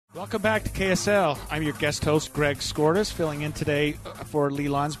Welcome back to KSL. I'm your guest host, Greg Skordas, filling in today for Lee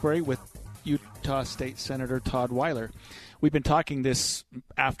Lonsberry with Utah State Senator Todd Weiler. We've been talking this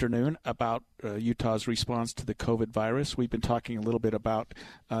afternoon about Utah's response to the COVID virus. We've been talking a little bit about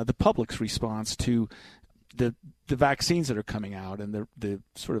the public's response to the vaccines that are coming out and the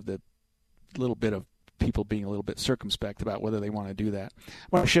sort of the little bit of people being a little bit circumspect about whether they want to do that. I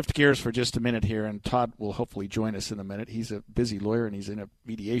want to shift gears for just a minute here, and Todd will hopefully join us in a minute. He's a busy lawyer, and he's in a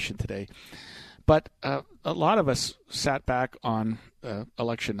mediation today. But a lot of us sat back on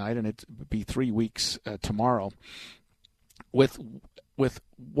election night, and it'd be 3 weeks tomorrow, with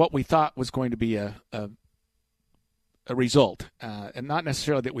what we thought was going to be a result, and not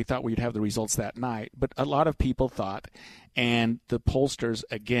necessarily that we thought we'd have the results that night, but a lot of people thought, and the pollsters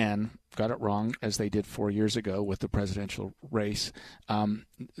again got it wrong, as they did 4 years ago with the presidential race.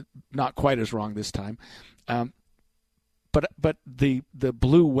 Not quite as wrong this time, but the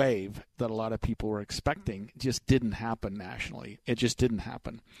blue wave that a lot of people were expecting just didn't happen nationally. It just didn't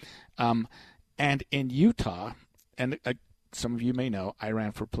happen, and in Utah, and some of you may know, I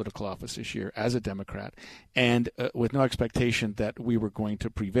ran for political office this year as a Democrat, and with no expectation that we were going to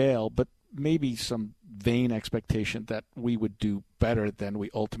prevail, but maybe some vain expectation that we would do better than we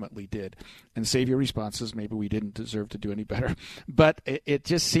ultimately did. And save your responses, maybe we didn't deserve to do any better. But it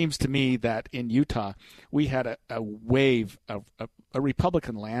just seems to me that in Utah, we had a wave of a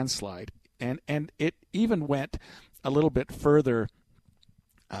Republican landslide, and it even went a little bit further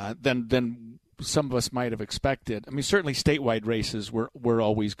than some of us might have expected. I mean, certainly statewide races we're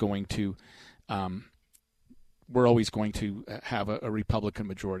always going to have a Republican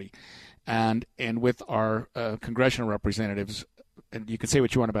majority, and with our congressional representatives, and you can say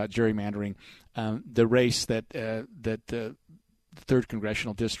what you want about gerrymandering, the race that the third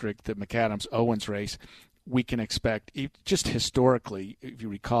congressional district, the McAdams-Owens race, we can expect just historically, if you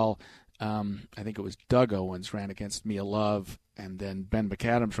recall. I think it was Doug Owens ran against Mia Love, and then Ben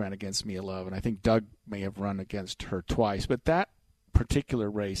McAdams ran against Mia Love, and I think Doug may have run against her twice. But that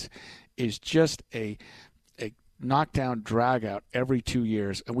particular race is just a knockdown, drag out every 2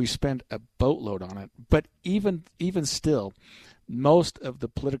 years, and we spend a boatload on it. But even still, most of the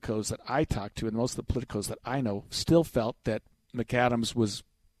politicos that I talked to and most of the politicos that I know still felt that McAdams was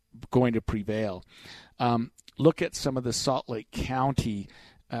going to prevail. Look at some of the Salt Lake County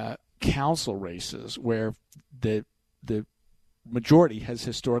council races where the majority has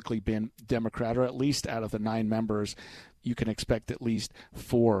historically been Democrat, or at least out of the 9 members, you can expect at least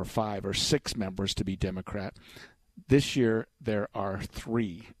 4 or 5 or 6 members to be Democrat. This year, there are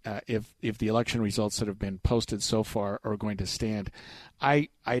 3. If the election results that have been posted so far are going to stand, I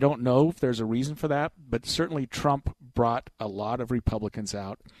don't know if there's a reason for that, but certainly Trump brought a lot of Republicans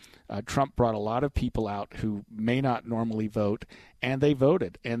out. Trump brought a lot of people out who may not normally vote, and they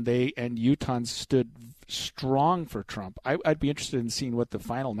voted, and Utahns stood strong for Trump. I'd be interested in seeing what the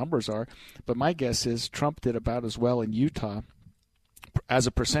final numbers are, but my guess is Trump did about as well in Utah as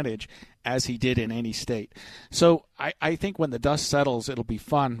a percentage as he did in any state. So I think when the dust settles, it'll be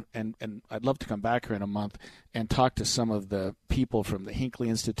fun, and I'd love to come back here in a month and talk to some of the people from the Hinckley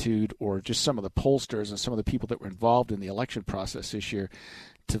Institute, or just some of the pollsters and some of the people that were involved in the election process this year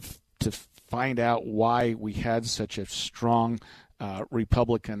to find out why we had such a strong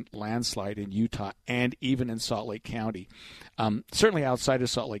Republican landslide in Utah and even in Salt Lake County. Certainly outside of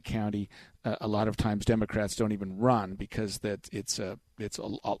Salt Lake County, a lot of times Democrats don't even run because it's a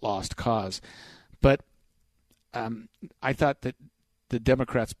lost cause. But I thought that the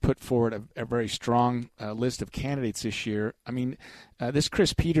Democrats put forward a very strong list of candidates this year. I mean, this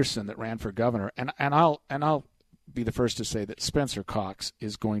Chris Peterson that ran for governor, and I'll be the first to say that Spencer Cox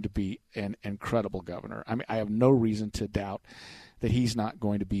is going to be an incredible governor. I mean, I have no reason to doubt that he's not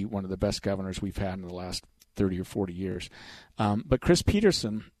going to be one of the best governors we've had in the last 30 or 40 years. But Chris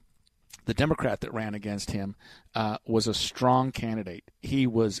Peterson, the Democrat that ran against him, was a strong candidate. He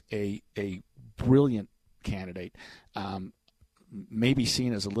was a brilliant candidate, maybe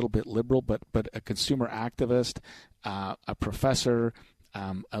seen as a little bit liberal, but a consumer activist, a professor,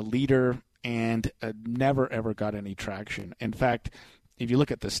 a leader, and never, ever got any traction. In fact, if you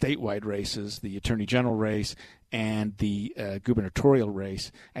look at the statewide races, the attorney general race and the gubernatorial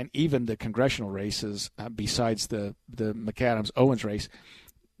race, and even the congressional races, besides the McAdams-Owens race,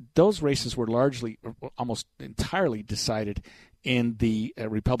 those races were largely, almost entirely decided in the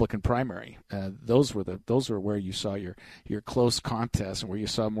Republican primary. Those were where you saw your close contests, and where you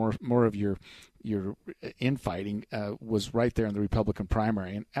saw more of your infighting was right there in the Republican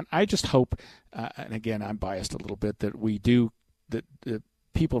primary. And I just hope, and again I'm biased a little bit, that the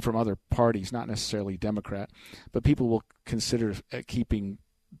people from other parties, not necessarily Democrat, but people will consider keeping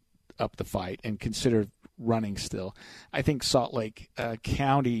up the fight and consider running still. I think Salt Lake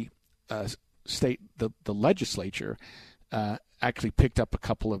County state, the legislature actually picked up a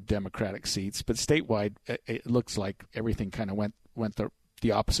couple of Democratic seats, but statewide it looks like everything kind of went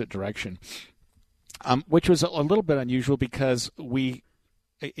the opposite direction, which was a little bit unusual because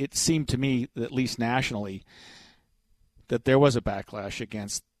it seemed to me, at least nationally, that there was a backlash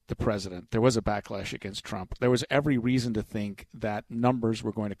against the president. There was a backlash against Trump. There was every reason to think that numbers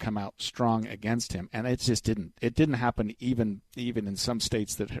were going to come out strong against him, and it just didn't. It didn't happen even in some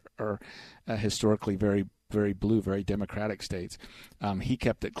states that are historically very, very blue, very Democratic states. He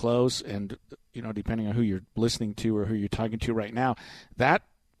kept it close, and depending on who you're listening to or who you're talking to right now, that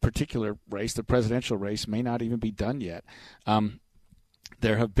particular race, the presidential race, may not even be done yet.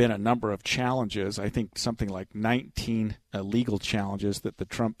 There have been a number of challenges, I think something like 19 legal challenges that the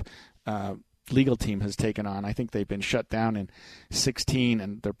Trump legal team has taken on. I think they've been shut down in 16,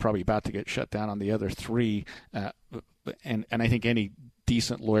 and they're probably about to get shut down on the other 3. And I think any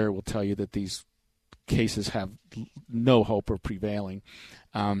decent lawyer will tell you that these cases have no hope of prevailing.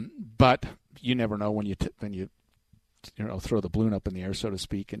 But you never know when you throw the balloon up in the air, so to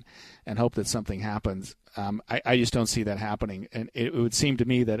speak, and hope that something happens. I just don't see that happening. And it would seem to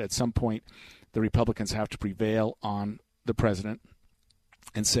me that at some point the Republicans have to prevail on the president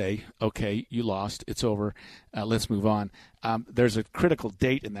and say, okay, you lost, it's over, let's move on. There's a critical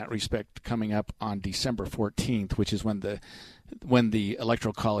date in that respect coming up on December 14th, which is when the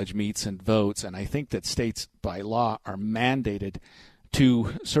Electoral College meets and votes, and I think that states by law are mandated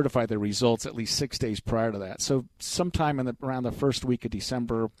to certify the results at least 6 days prior to that. So sometime around the first week of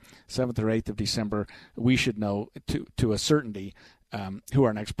December, 7th or 8th of December, we should know to a certainty who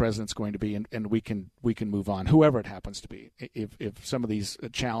our next president's going to be, and we can move on, whoever it happens to be. If some of these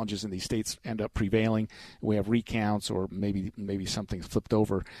challenges in these states end up prevailing, we have recounts or maybe something's flipped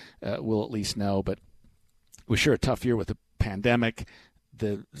over, we'll at least know. But it was sure a tough year with the pandemic,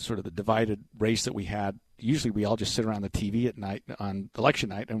 the sort of the divided race that we had. Usually we all just sit around the TV at night on election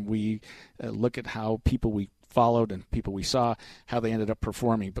night, and we look at how people we followed and people we saw, how they ended up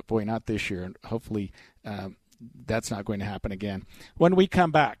performing. But boy, not this year. And hopefully that's not going to happen again. When we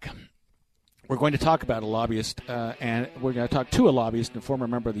come back, we're going to talk about a lobbyist, and we're going to talk to a lobbyist and a former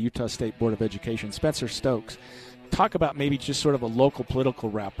member of the Utah State Board of Education, Spencer Stokes. Talk about maybe just sort of a local political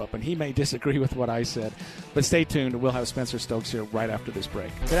wrap-up, and he may disagree with what I said, but stay tuned. We'll have Spencer Stokes here right after this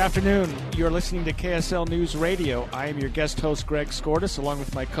break. Good afternoon. You're listening to KSL News Radio. I am your guest host, Greg Skordas, along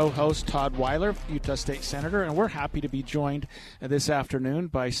with my co-host, Todd Weiler, Utah State Senator, and we're happy to be joined this afternoon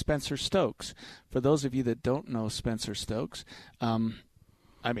by Spencer Stokes. For those of you that don't know Spencer Stokes, I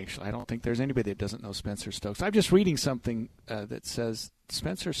don't think there's anybody that doesn't know Spencer Stokes. I'm just reading something that says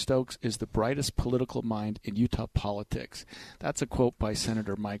Spencer Stokes is the brightest political mind in Utah politics. That's a quote by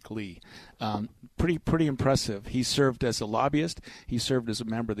Senator Mike Lee. Pretty impressive. He served as a lobbyist. He served as a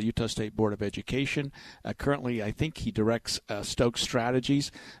member of the Utah State Board of Education. Currently, I think he directs Stokes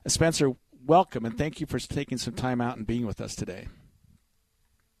Strategies. Spencer, welcome, and thank you for taking some time out and being with us today.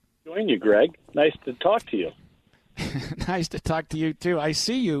 Join you, Greg. Nice to talk to you. Nice to talk to you too. I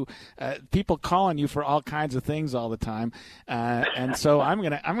see you, people calling you for all kinds of things all the time, and so I'm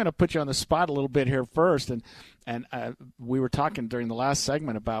gonna put you on the spot a little bit here first. And we were talking during the last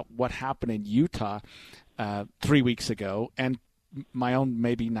segment about what happened in Utah 3 weeks ago, and my own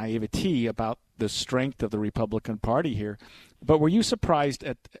maybe naivety about the strength of the Republican Party here. But were you surprised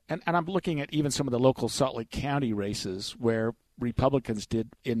at? And I'm looking at even some of the local Salt Lake County races where Republicans did,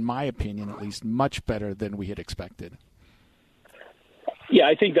 in my opinion, at least, much better than we had expected. Yeah,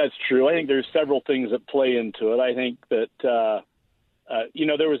 I think that's true. I think there's several things that play into it. I think that,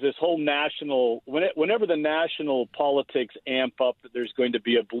 there was this whole national, whenever the national politics amp up that there's going to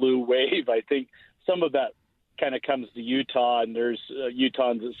be a blue wave, I think some of that kind of comes to Utah, and there's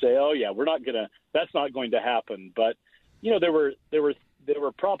Utahns that say, oh, yeah, that's not going to happen. But, there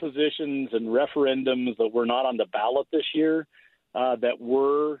were propositions and referendums that were not on the ballot this year that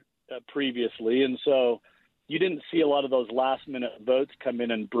were previously. And so you didn't see a lot of those last-minute votes come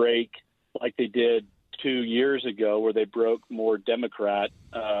in and break like they did 2 years ago, where they broke more Democrat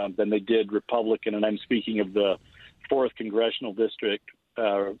than they did Republican. And I'm speaking of the 4th Congressional District,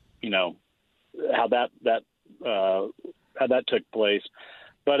 how that took place.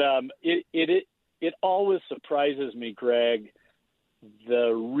 But it always surprises me, Greg,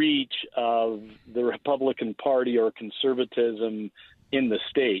 the reach of the Republican Party or conservatism in the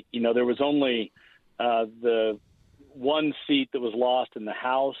state. There was only the one seat that was lost in the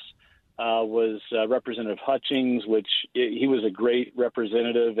House was Representative Hutchings, which he was a great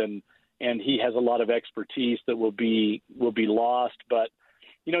representative, and he has a lot of expertise that will be lost. But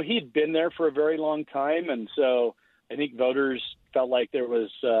he'd been there for a very long time, and so I think voters felt like there was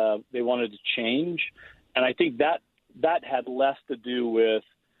they wanted to change, and I think that had less to do with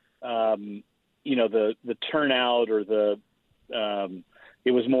the turnout or the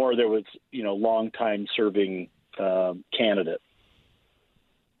it was more there was long time serving candidate.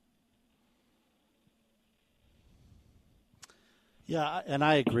 Yeah, and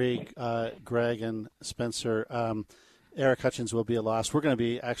I agree, Greg and Spencer. Eric Hutchins will be a loss. We're going to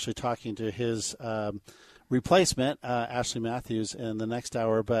be actually talking to his replacement, Ashley Matthews, in the next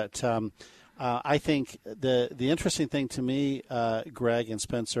hour. But I think the interesting thing to me, Greg and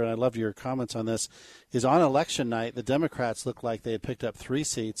Spencer, and I love your comments on this, is on election night, the Democrats looked like they had picked up 3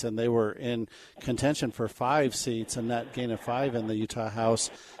 seats, and they were in contention for 5 seats, a net gain of 5 in the Utah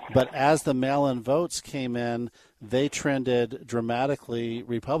House. But as the mail-in votes came in, they trended dramatically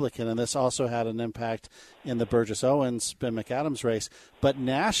Republican, and this also had an impact in the Burgess-Owens-Ben McAdams race. But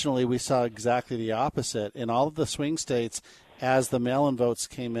nationally, we saw exactly the opposite. In all of the swing states, as the mail-in votes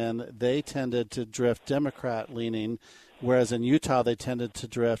came in, they tended to drift Democrat-leaning, whereas in Utah they tended to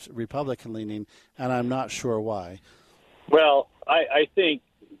drift Republican-leaning, and I'm not sure why. Well, I think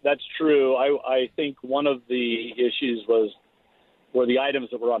that's true. I think one of the issues were the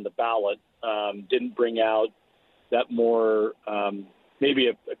items that were on the ballot didn't bring out that more maybe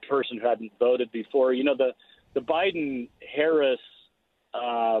a person who hadn't voted before. The Biden-Harris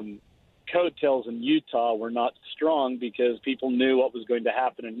coattails in Utah were not strong because people knew what was going to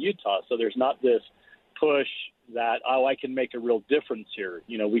happen in Utah. So there's not this push that, I can make a real difference here.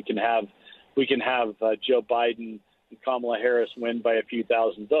 We can have Joe Biden and Kamala Harris win by a few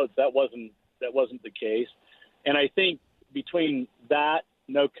thousand votes. That wasn't the case. And I think between that,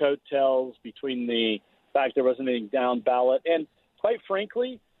 no coattails, between the fact there wasn't anything down ballot, and quite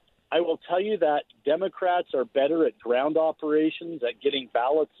frankly, I will tell you that Democrats are better at ground operations, at getting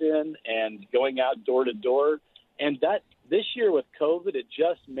ballots in and going out door to door. And that this year with COVID, it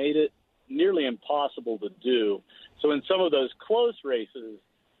just made it nearly impossible to do. So in some of those close races,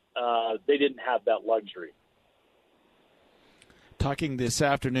 they didn't have that luxury. Talking this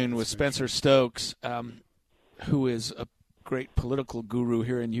afternoon with Spencer Stokes, who is a great political guru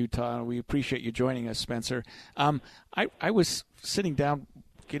here in Utah. We appreciate you joining us, Spencer. I was sitting down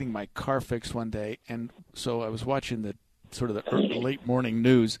getting my car fixed one day, and so I was watching the late morning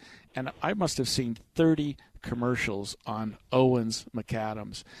news, and I must have seen 30 commercials on Owens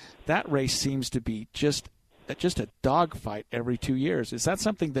McAdams. That race seems to be just a dogfight every 2 years. Is that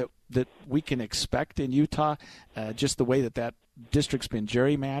something that we can expect in Utah? Just the way that district's been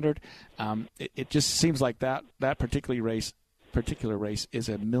gerrymandered, it just seems like that particular race is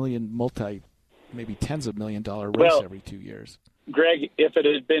a maybe tens of $1 million race every 2 years. Greg, if it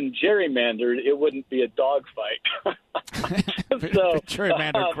had been gerrymandered, it wouldn't be a dogfight.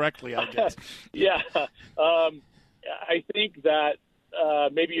 Gerrymandered correctly, I guess. Yeah. I think that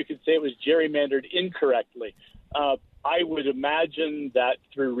maybe you could say it was gerrymandered incorrectly. I would imagine that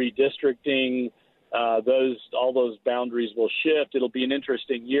through redistricting, all those boundaries will shift. It'll be an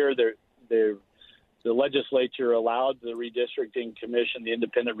interesting year. The legislature allowed the redistricting commission, the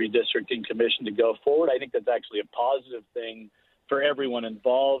independent redistricting commission, to go forward. I think that's actually a positive thing for everyone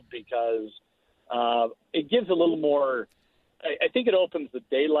involved because it gives a little more. I think it opens the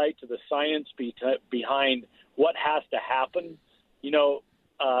daylight to the science behind what has to happen.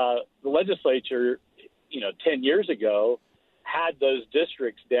 The legislature, 10 years ago, had those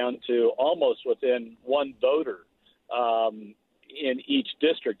districts down to almost within one voter in each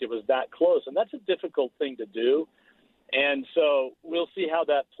district. It was that close, and that's a difficult thing to do. And so we'll see how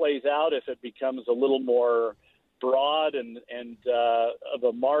that plays out, if it becomes a little more broad and of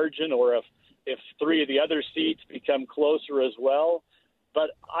a margin, or if 3 of the other seats become closer as well.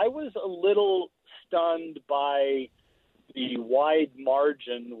 But I was a little stunned by the wide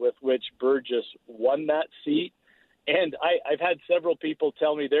margin with which Burgess won that seat. And I've had several people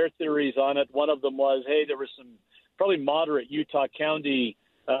tell me their theories on it. One of them was, hey, there were some probably moderate Utah County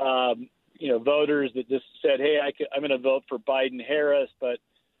voters that just said, hey, I'm going to vote for Biden-Harris, but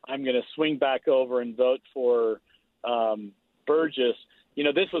I'm going to swing back over and vote for Burgess.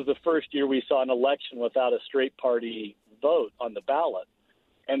 This was the first year we saw an election without a straight party vote on the ballot.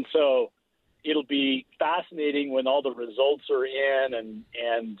 And so it'll be fascinating when all the results are in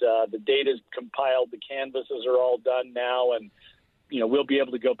and the data's compiled, the canvases are all done now, and we'll be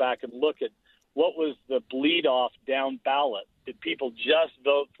able to go back and look at what was the bleed off down ballot. Did people just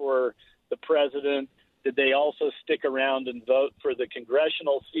vote for the president? Did they also stick around and vote for the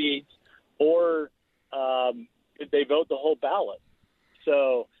congressional seats, or did they vote the whole ballot?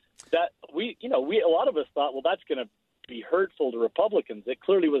 So that a lot of us thought, well, that's going to be hurtful to Republicans. It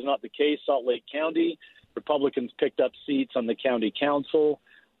clearly was not the case. Salt Lake County, Republicans picked up seats on the county council.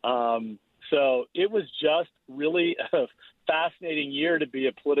 So it was just really a fascinating year to be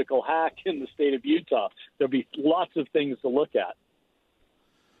a political hack in the state of Utah. There'll be lots of things to look at.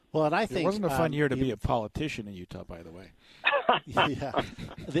 Well, and I think it wasn't a fun year to be a politician in Utah, by the way. Yeah,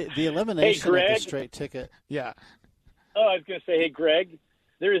 the elimination of the straight ticket. Yeah. Oh, I was going to say, hey, Greg,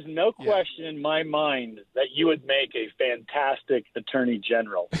 there is no question in my mind that you would make a fantastic attorney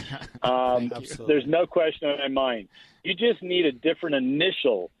general. There's no question in my mind. You just need a different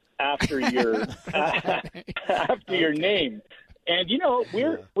initial after your after your name. And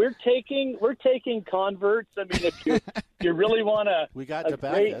we're taking converts. I mean, if you really want to, we got to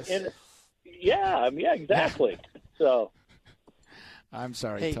back us. Yeah, exactly. So, I'm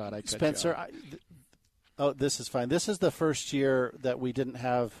sorry, hey, Todd. Spencer. This is fine. This is the first year that we didn't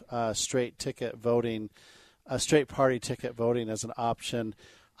have straight ticket voting, straight party ticket voting as an option.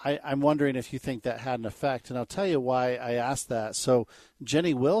 I'm wondering if you think that had an effect, and I'll tell you why I asked that. So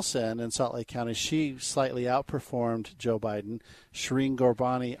Jenny Wilson in Salt Lake County, she slightly outperformed Joe Biden. Shireen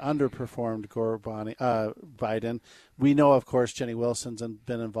Ghorbani underperformed Biden. We know, of course, Jenny Wilson's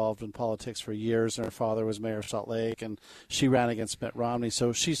been involved in politics for years, and her father was mayor of Salt Lake, and she ran against Mitt Romney.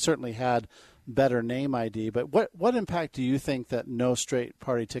 So she certainly had better name ID. But what impact do you think that no straight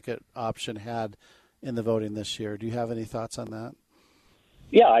party ticket option had in the voting this year? Do you have any thoughts on that?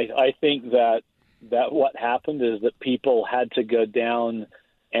 Yeah, I think that what happened is that people had to go down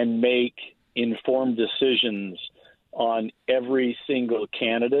and make informed decisions on every single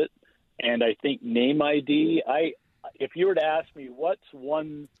candidate. And I think name ID, if you were to ask me what's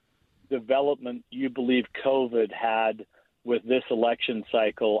one development you believe COVID had with this election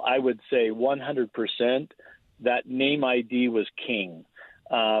cycle, I would say 100% that name ID was king.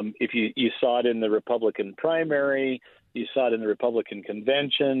 If you saw it in the Republican primary, you saw it in the Republican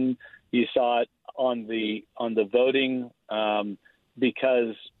convention, you saw it on the voting,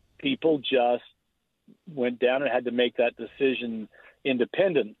 because people just went down and had to make that decision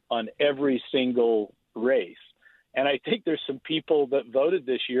independent on every single race. And I think there's some people that voted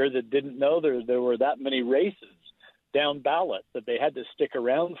this year that didn't know there were that many races down ballot that they had to stick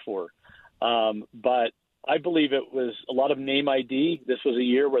around for. But I believe it was a lot of name ID. This was a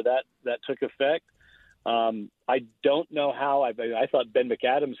year where that took effect. I don't know how. I thought Ben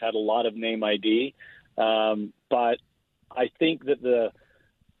McAdams had a lot of name ID, but I think that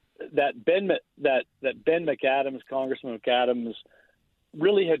Congressman McAdams,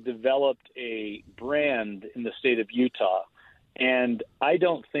 really had developed a brand in the state of Utah, and I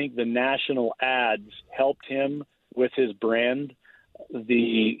don't think the national ads helped him with his brand. When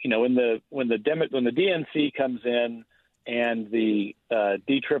the DNC comes in and the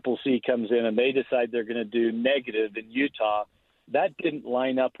DCCC comes in and they decide they're going to do negative in Utah, that didn't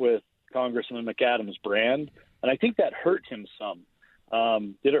line up with Congressman McAdams' brand, and I think that hurt him some.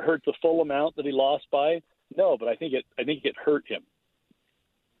 Did it hurt the full amount that he lost by? No, but I think it hurt him.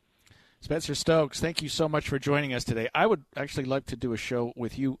 Spencer Stokes, thank you so much for joining us today. I would actually like to do a show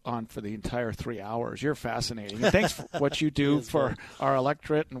with you on for the entire 3 hours. You're fascinating. And thanks for what you do for our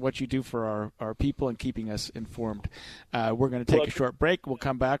electorate and what you do for our people and keeping us informed. We're going to take a short break. We'll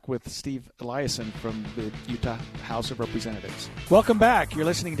come back with Steve Eliason from the Utah House of Representatives. Welcome back. You're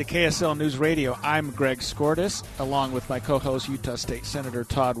listening to KSL News Radio. I'm Greg Skordas, along with my co-host, Utah State Senator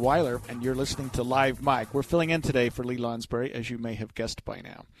Todd Weiler, and you're listening to Live Mike. We're filling in today for Lee Lonsberry, as you may have guessed by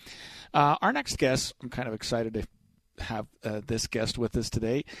now. Our next guest, I'm kind of excited to have this guest with us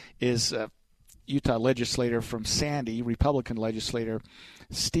today, is Utah legislator from Sandy, Republican legislator,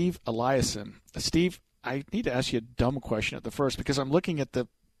 Steve Eliason. Steve, I need to ask you a dumb question at the first because I'm looking at the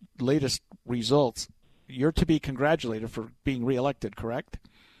latest results. You're to be congratulated for being reelected, correct?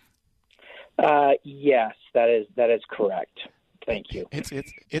 Yes, that is correct. Thank you. It's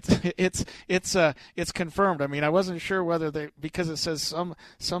confirmed. I mean, I wasn't sure whether because it says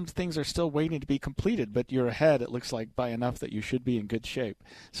some things are still waiting to be completed, but you're ahead. It looks like by enough that you should be in good shape.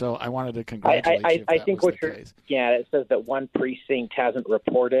 So I wanted to congratulate you. I think what you're it says that one precinct hasn't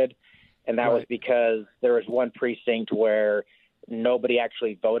reported, and that was because there was one precinct where nobody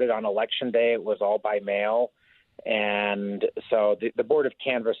actually voted on Election Day. It was all by mail. And so the Board of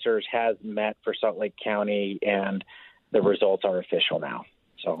Canvassers has met for Salt Lake County, and the results are official now.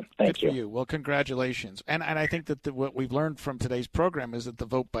 So thank you. Good for you. Well, congratulations. And I think that what we've learned from today's program is that the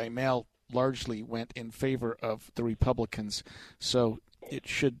vote by mail largely went in favor of the Republicans. So it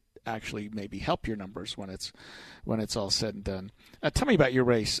should actually maybe help your numbers when it's all said and done. Tell me about your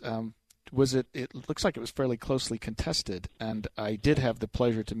race. It looks like it was fairly closely contested, and I did have the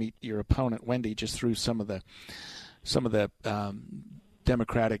pleasure to meet your opponent, Wendy, just through some of the some of the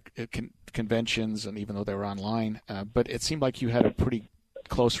Democratic conventions, and even though they were online, but it seemed like you had a pretty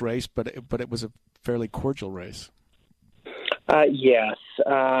close race, but it was a fairly cordial race. Yes.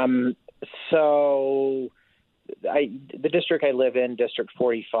 So the district I live in, District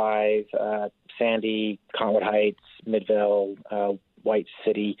 45, Sandy, Conwood Heights, Midvale, White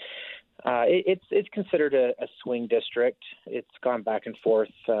City, it's considered a swing district. It's gone back and forth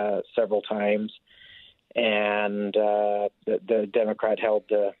several times, and the Democrat held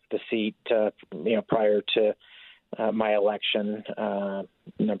the seat, prior to my election a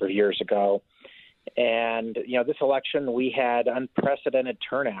number of years ago. And, this election, we had unprecedented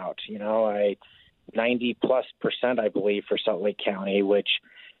turnout, 90+%, I believe, for Salt Lake County, which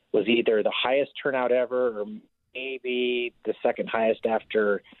was either the highest turnout ever or maybe the second highest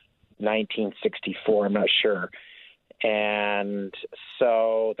after 1964. I'm not sure. And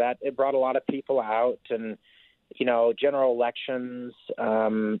so it brought a lot of people out. And, general elections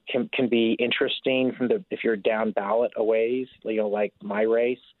can be interesting if you're down ballot a ways, like my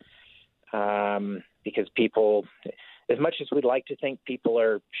race. Because people, as much as we'd like to think people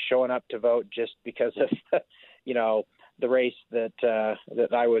are showing up to vote just because of, the race that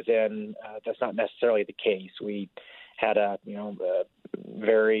I was in, that's not necessarily the case. We had a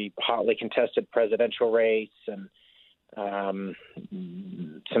very hotly contested presidential race and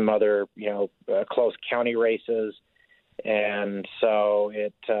some other, close county races. And so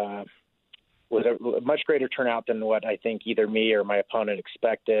it was a much greater turnout than what I think either me or my opponent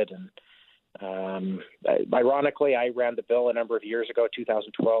expected. And ironically, I ran the bill a number of years ago,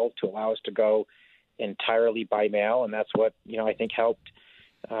 2012, to allow us to go entirely by mail, and that's what I think helped,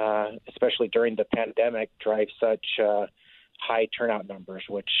 especially during the pandemic, drive such high turnout numbers,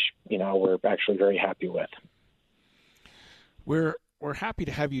 which we're actually very happy with. We're happy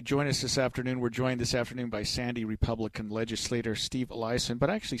to have you join us this afternoon. We're joined this afternoon by Sandy Republican legislator Steve Eliason. But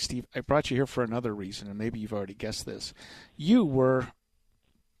actually, Steve, I brought you here for another reason, and maybe you've already guessed this. You were,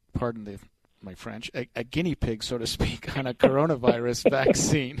 pardon my French, a guinea pig, so to speak, on a coronavirus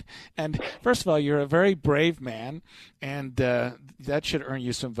vaccine. And first of all, you're a very brave man, and that should earn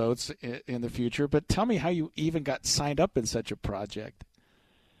you some votes in the future. But tell me how you even got signed up in such a project.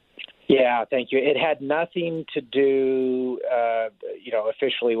 Yeah, thank you. It had nothing to do,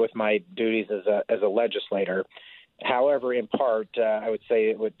 officially with my duties as a legislator. However, in part, I would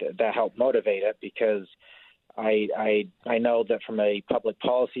say that helped motivate it because I know that from a public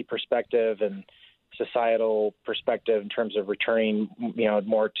policy perspective and societal perspective in terms of returning,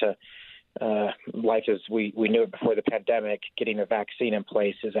 more to life as we knew it before the pandemic, getting a vaccine in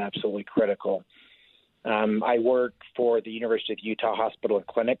place is absolutely critical. I work for the University of Utah Hospital and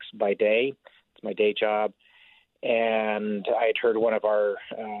Clinics by day. It's my day job. And I had heard one of our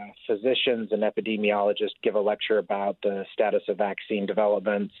physicians and epidemiologists give a lecture about the status of vaccine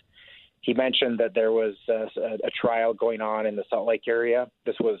developments. He mentioned that there was a trial going on in the Salt Lake area.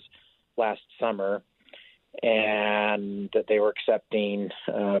 This was last summer, and that they were accepting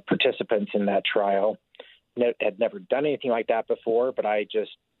participants in that trial. Had never done anything like that before, but I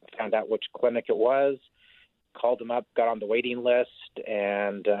just found out which clinic it was, called them up, got on the waiting list,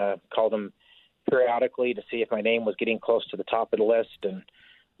 and called them periodically to see if my name was getting close to the top of the list. And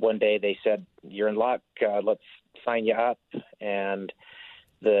one day they said, "You're in luck. Let's sign you up." And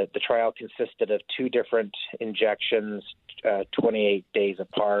the trial consisted of 2 different injections, 28 days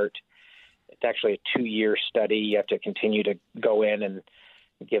apart. It's actually a 2-year study. You have to continue to go in and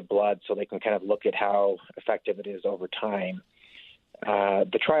give blood so they can kind of look at how effective it is over time.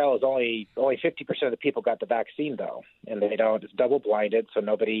 The trial is only 50% of the people got the vaccine, though, and it's double-blinded, so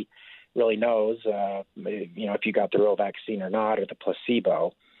nobody really knows, if you got the real vaccine or not, or the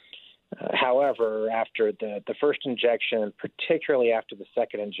placebo. However, after the first injection, particularly after the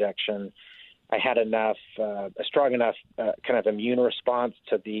second injection, I had a strong enough kind of immune response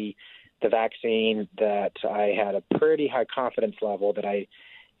to the vaccine that I had a pretty high confidence level that I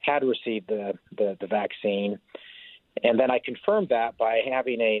had received the vaccine. And then I confirmed that by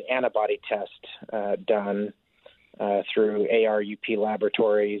having an antibody test done through ARUP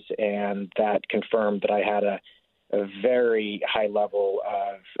Laboratories, and that confirmed that I had a very high level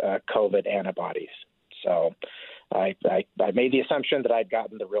of COVID antibodies. So I made the assumption that I'd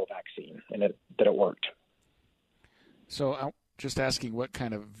gotten the real vaccine and that it worked. So I'm just asking what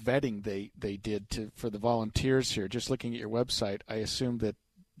kind of vetting they did for the volunteers here. Just looking at your website, I assume that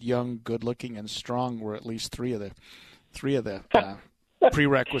young, good-looking, and strong were at least three of the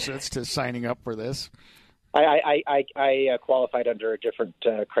prerequisites to signing up for this. I qualified under a different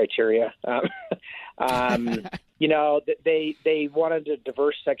criteria. They wanted a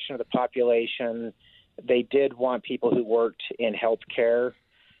diverse section of the population. They did want people who worked in healthcare.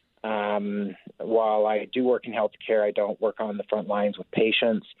 While I do work in healthcare, I don't work on the front lines with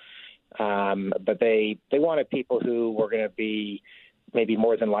patients. But they wanted people who were going to be maybe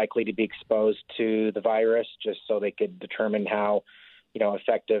more than likely to be exposed to the virus, just so they could determine how,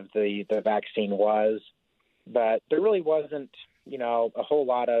 effective the vaccine was. But there really wasn't, a whole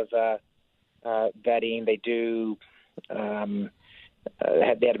lot of vetting. They do. They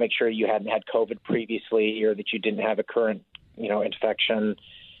had to make sure you hadn't had COVID previously, or that you didn't have a current, infection.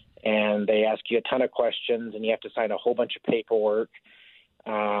 And they ask you a ton of questions, and you have to sign a whole bunch of paperwork.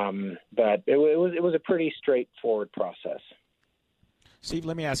 But it was a pretty straightforward process. Steve,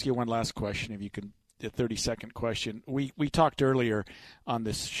 let me ask you one last question, if you can. A 30-second question. We talked earlier on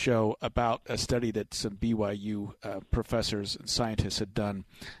this show about a study that some BYU professors and scientists had done,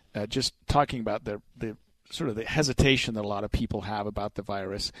 just talking about the sort of the hesitation that a lot of people have about the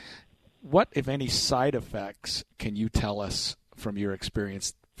virus. What, if any, side effects can you tell us from your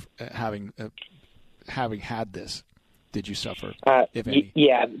experience having had this? Did you suffer, if any?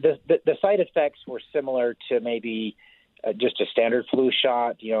 Yeah, the side effects were similar to maybe just a standard flu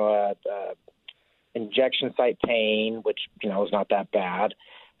shot, injection site pain, which, is not that bad.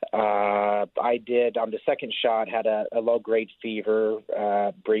 I did, on the second shot, had a low-grade fever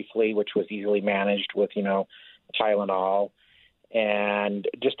briefly, which was easily managed with, Tylenol, and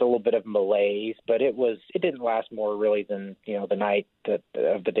just a little bit of malaise. But it didn't last more really than, the night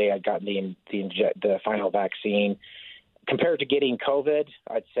of the day I'd gotten the final vaccine. Compared to getting COVID,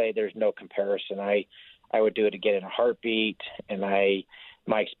 I'd say there's no comparison. I would do it again in a heartbeat, and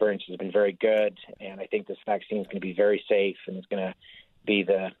my experience has been very good, and I think this vaccine is going to be very safe, and it's going to be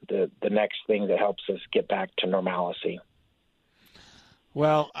the next thing that helps us get back to normalcy.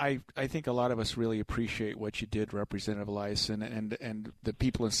 Well, I think a lot of us really appreciate what you did, Representative Elias, and the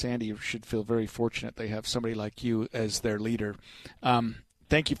people in Sandy should feel very fortunate they have somebody like you as their leader.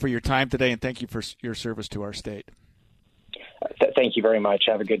 Thank you for your time today, and thank you for your service to our state. Thank you very much.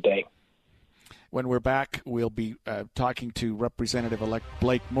 Have a good day. When we're back, we'll be talking to Representative-elect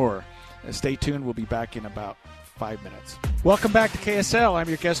Blake Moore. Stay tuned. We'll be back in about 5 minutes. Welcome back to KSL. I'm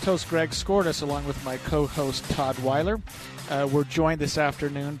your guest host, Greg Skordas, along with my co-host, Todd Weiler. We're joined this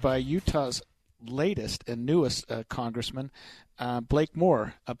afternoon by Utah's latest and newest congressman, Blake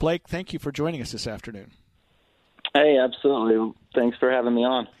Moore. Blake, thank you for joining us this afternoon. Hey, absolutely. Thanks for having me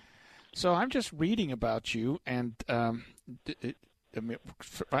on. So I'm just reading about you, and I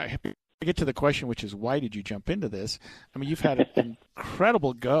get to the question, which is, why did you jump into this? I mean, you've had an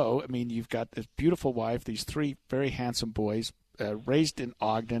incredible go. I mean, you've got this beautiful wife, these 3 very handsome boys, raised in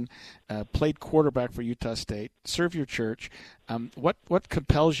Ogden, played quarterback for Utah State, served your church. What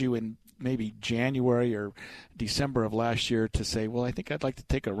compels you in maybe January or December of last year to say, well, I think I'd like to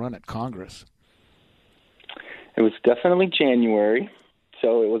take a run at Congress? It was definitely January,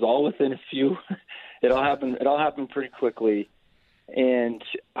 so it was all within a few. It all happened pretty quickly. And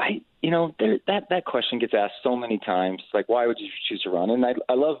that question gets asked so many times, like, why would you choose to run? And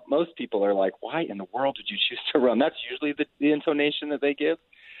I love, most people are like, why in the world did you choose to run? That's usually the intonation that they give.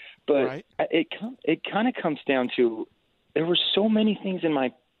 But right. It kind of comes down to, there were so many things in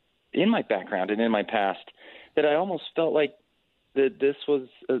my background and in my past that I almost felt like that this was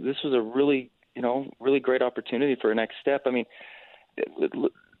a really great opportunity for a next step. I mean,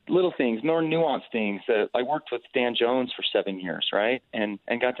 little things, more nuanced things. I worked with Dan Jones for 7 years, right, and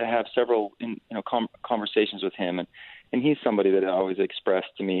got to have several conversations with him, and he's somebody that always expressed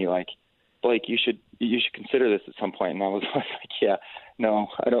to me, like, Blake, you should consider this at some point. And I was like, yeah, no,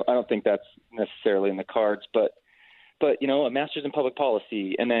 I don't think that's necessarily in the cards, but a master's in public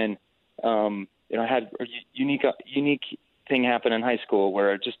policy, and then I had a unique thing happen in high school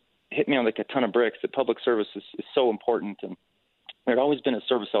where it just hit me on like a ton of bricks that public service is so important. And there had always been a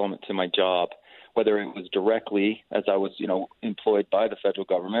service element to my job, whether it was directly as I was, employed by the federal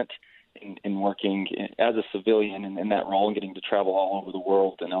government in working as a civilian in that role and getting to travel all over the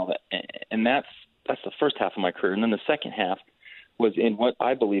world and all that. And that's the first half of my career. And then the second half was in what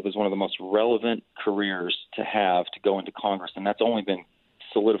I believe is one of the most relevant careers to have to go into Congress. And that's only been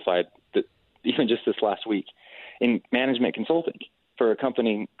solidified even just this last week in management consulting for a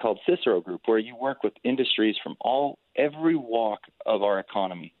company called Cicero Group, where you work with industries from every walk of our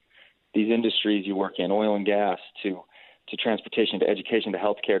economy. These industries you work in, oil and gas, to transportation, to education, to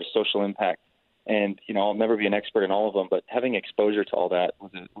healthcare, to social impact. And, I'll never be an expert in all of them, but having exposure to all that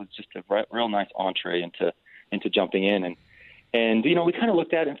was just a real nice entree into jumping in. And we kind of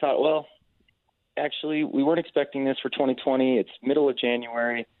looked at it and thought, well, actually, we weren't expecting this for 2020. It's middle of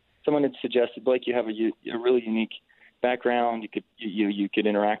January. Someone had suggested, Blake, you have a really unique background. You could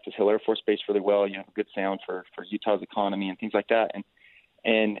interact with Hill Air Force Base really well. You have a good sound for Utah's economy and things like that.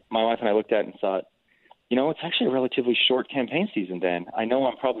 And my wife and I looked at it and thought, it's actually a relatively short campaign season then. I know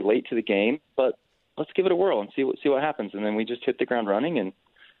I'm probably late to the game, but let's give it a whirl and see what happens. And then we just hit the ground running, and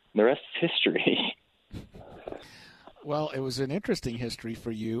the rest is history. Well, it was an interesting history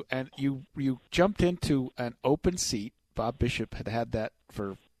for you, and you jumped into an open seat. Bob Bishop had that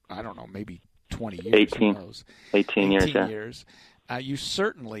for, I don't know, maybe 20 years. 18, who knows? 18 years. You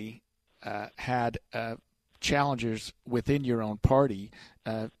certainly had challengers within your own party.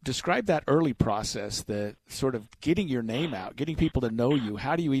 Describe that early process, the sort of getting your name out, getting people to know you.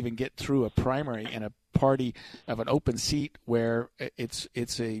 How do you even get through a primary in a party of an open seat where it's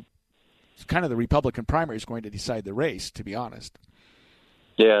kind of the Republican primary is going to decide the race, to be honest?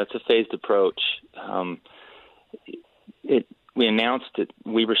 Yeah, it's a phased approach. We announced that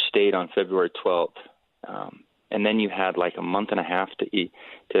Weber State on February 12th, and then you had like a month and a half to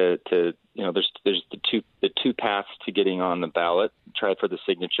there's the two paths to getting on the ballot. Try for the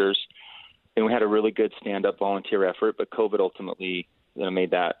signatures, and we had a really good stand-up volunteer effort, but COVID ultimately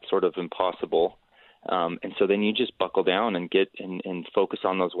made that sort of impossible. And so then you just buckle down and get and focus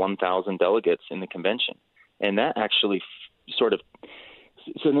on those 1,000 delegates in the convention, and that actually so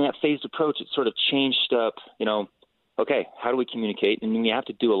in that phased approach, it sort of changed up. Okay, how do we communicate? And we have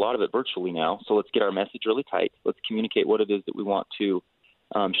to do a lot of it virtually now. So let's get our message really tight. Let's communicate what it is that we want to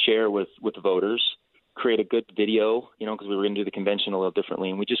share with the voters, create a good video, because we were going to do the convention a little differently.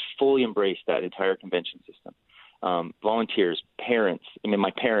 And we just fully embraced that entire convention system. Volunteers, parents,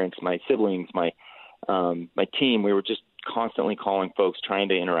 my parents, my siblings, my team, we were just constantly calling folks, trying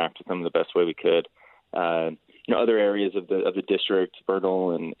to interact with them the best way we could. Other areas of the district,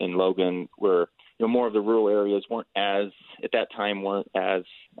 Bernal and Logan, were more of the rural areas weren't as I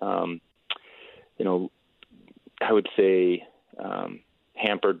would say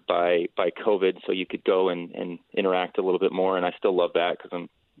hampered by COVID, so you could go and interact a little bit more. And I still love that because I'm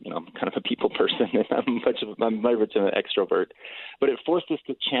kind of a people person and I'm very much an extrovert. But it forced us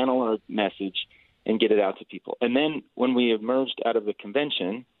to channel our message and get it out to people. And then when we emerged out of the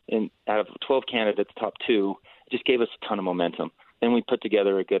convention, and out of 12 candidates, top 2, it just gave us a ton of momentum. Then we put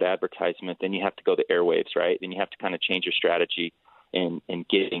together a good advertisement. Then you have to go to airwaves, right? Then you have to kind of change your strategy and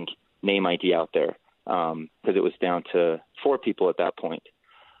getting name ID out there because it was down to 4 people at that point.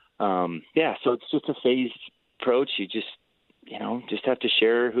 So it's just a phased approach. You just have to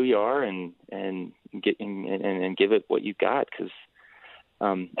share who you are and give it what you got. Because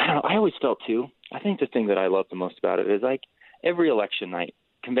I always felt too. I think the thing that I love the most about it is like every election night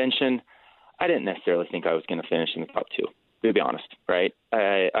convention. I didn't necessarily think I was going to finish in the top 2. To be honest, right?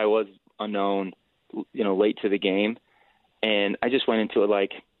 I was unknown, late to the game, and I just went into it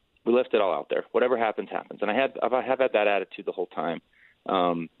like we left it all out there. Whatever happens, happens. And I have had that attitude the whole time,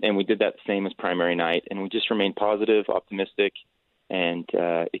 and we did that same as primary night, and we just remained positive, optimistic, and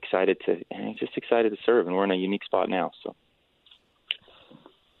excited to serve. And we're in a unique spot now. So,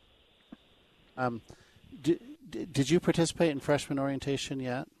 did you participate in freshman orientation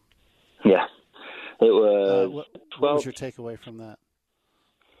yet? Yeah. It was. What was your takeaway from that?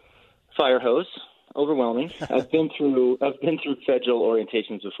 Fire hose, overwhelming. I've been through federal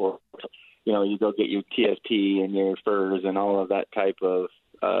orientations before. You go get your TSP and your FERS and all of that type of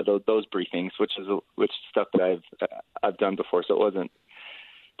those briefings, which is stuff that I've done before, so it wasn't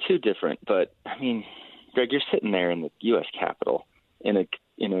too different. But I mean, Greg, you're sitting there in the U.S. Capitol in a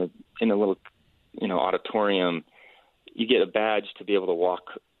little auditorium. You get a badge to be able to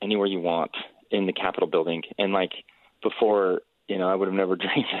walk anywhere you want in the Capitol building. And like before, I would have never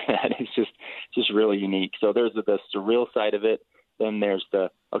dreamed of that. It's just really unique. So there's the surreal side of it. Then there's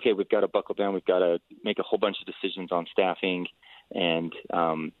okay, we've got to buckle down. We've got to make a whole bunch of decisions on staffing. And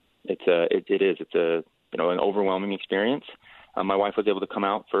it's an overwhelming experience. My wife was able to come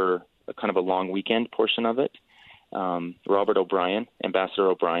out for a kind of a long weekend portion of it. Robert O'Brien, Ambassador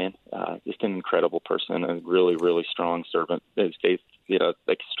O'Brien, just an incredible person, a really, really strong servant.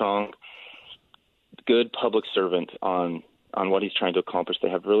 Strong, good public servant on what he's trying to accomplish. They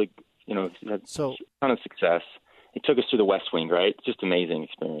have really, had a ton of success. He took us through the West Wing, right? Just amazing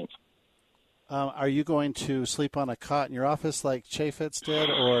experience. Are you going to sleep on a cot in your office like Chaffetz did,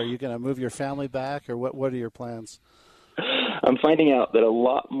 or are you going to move your family back, or what are your plans? I'm finding out that a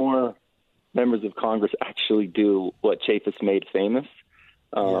lot more members of Congress actually do what Chaffetz made famous.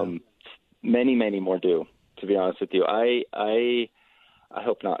 Many, many more do, to be honest with you. I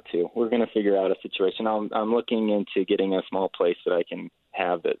hope not to. We're going to figure out a situation. I'm looking into getting a small place that I can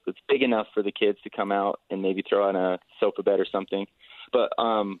have that's big enough for the kids to come out and maybe throw on a sofa bed or something. But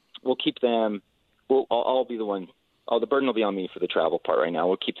we'll keep them. I'll be the one the burden will be on me for the travel part right now.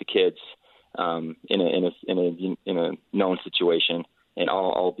 We'll keep the kids in a known situation, and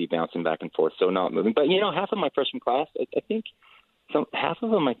I'll be bouncing back and forth, so not moving. But half of my freshman class, I think, half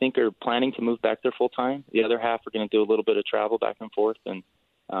of them are planning to move back there full time. The other half are going to do a little bit of travel back and forth, and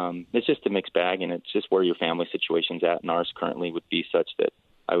it's just a mixed bag, and it's just where your family situation's at. And ours currently would be such that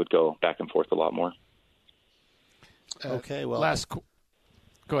I would go back and forth a lot more. Okay, well,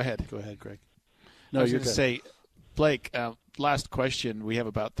 go ahead. Go ahead, Greg. No, you're going to say, Blake, last question. We have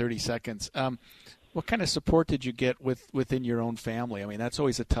about 30 seconds. What kind of support did you get within your own family? I mean, that's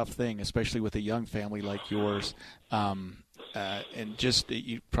always a tough thing, especially with a young family like yours. And just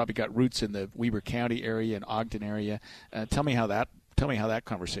you probably got roots in the Weber County area and Ogden area. Tell me how that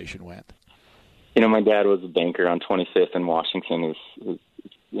conversation went. My dad was a banker on 25th in Washington. His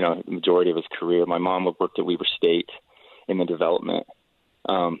the majority of his career. My mom worked at Weber State in the development.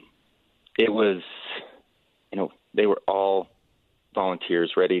 It was, they were all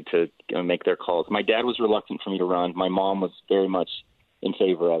volunteers ready to make their calls. My dad was reluctant for me to run. My mom was very much in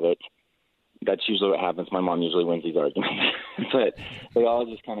favor of it. That's usually what happens. My mom usually wins these arguments. But they all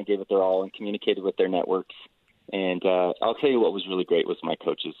just kind of gave it their all and communicated with their networks. And I'll tell you what was really great was my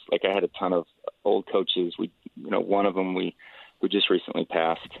coaches. Like, I had a ton of old coaches. One of them we just recently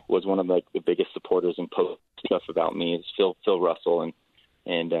passed was one of the biggest supporters and post stuff about me is Phil Russell,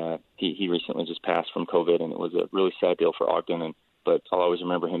 and he recently just passed from COVID, and it was a really sad deal for Ogden. But I'll always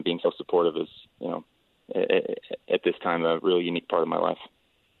remember him being so supportive as at this time a really unique part of my life.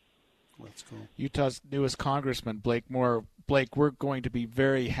 That's cool. Utah's newest congressman, Blake Moore. Blake, we're going to be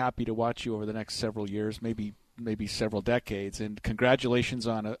very happy to watch you over the next several years, maybe several decades. And congratulations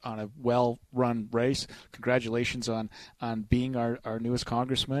on a well-run race. Congratulations on being our newest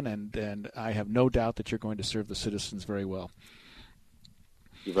congressman, and I have no doubt that you're going to serve the citizens very well.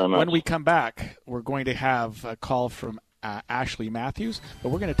 Thank you very much. When we come back, we're going to have a call from Ashley Matthews, but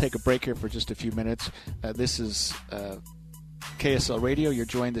we're going to take a break here for just a few minutes. This is KSL Radio. You're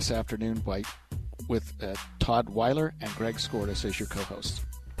joined this afternoon with Todd Weiler and Greg Skordas as your co-hosts.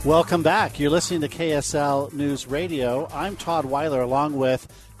 Welcome back. You're listening to KSL News Radio. I'm Todd Weiler along with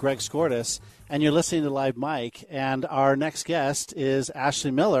Greg Skordas, and you're listening to Live Mike. And our next guest is Ashley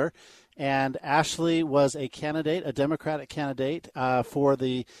Miller. And Ashley was a Democratic candidate for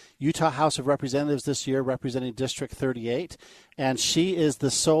the Utah House of Representatives this year, representing District 38. And she is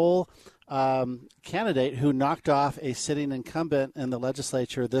the sole candidate who knocked off a sitting incumbent in the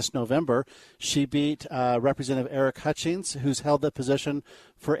legislature this November. She beat Representative Eric Hutchings, who's held that position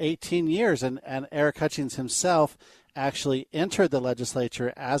for 18 years. And Eric Hutchings himself actually entered the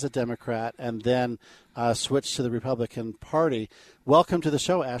legislature as a Democrat and then switched to the Republican Party. Welcome to the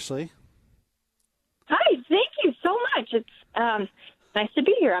show, Ashley. Hi, thank you so much. It's nice to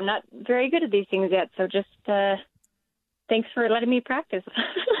be here. I'm not very good at these things yet, so just thanks for letting me practice.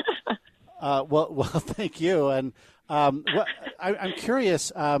 Well, thank you. And I'm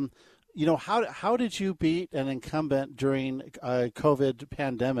curious, how did you beat an incumbent during a COVID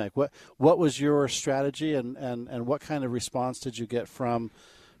pandemic? What was your strategy, and what kind of response did you get from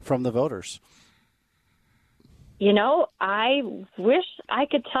the voters? I wish I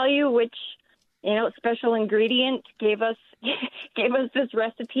could tell you which special ingredient gave us this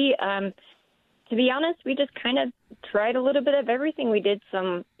recipe. To be honest, we just kind of tried a little bit of everything. We did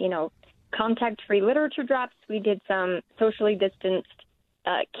some, contact-free literature drops. We did some socially distanced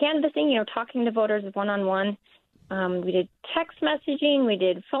canvassing, talking to voters one-on-one. We did text messaging. We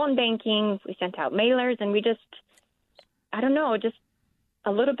did phone banking. We sent out mailers, and we just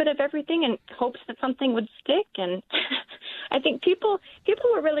a little bit of everything in hopes that something would stick. And I think people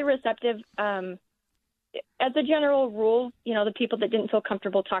were really receptive. As a general rule, the people that didn't feel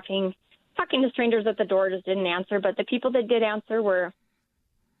comfortable talking to strangers at the door just didn't answer. But the people that did answer were,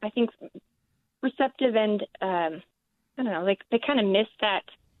 I think, receptive, and they kind of missed that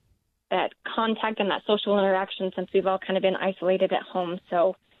contact and that social interaction since we've all kind of been isolated at home.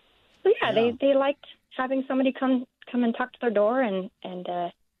 So yeah. They liked having somebody come and talk to their door and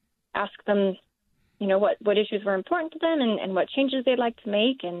ask them, what issues were important to them and what changes they'd like to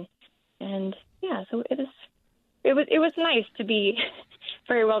make, and yeah, so it was nice to be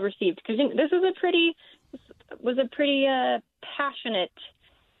very well received, because this was a pretty passionate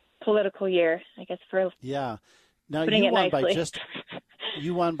political year, I guess. Yeah. Now putting it nicely.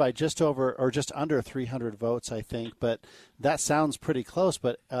 You won by just over or just under 300 votes, I think, but that sounds pretty close.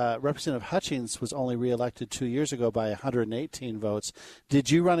 But Representative Hutchings was only reelected 2 years ago by 118 votes. Did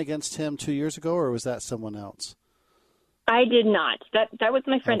you run against him 2 years ago, or was that someone else? I did not. That was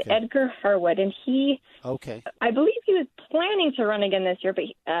my friend Edgar Harwood, and I believe he was planning to run again this year, but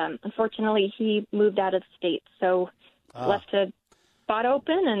unfortunately he moved out of state, so left a spot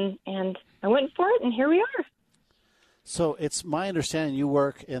open, and I went for it, and here we are. So it's my understanding you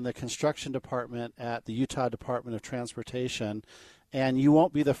work in the construction department at the Utah Department of Transportation, and you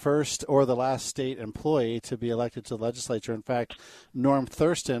won't be the first or the last state employee to be elected to the legislature. In fact, Norm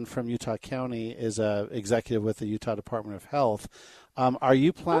Thurston from Utah County is an executive with the Utah Department of Health. Are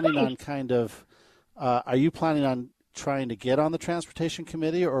you planning on trying to get on the transportation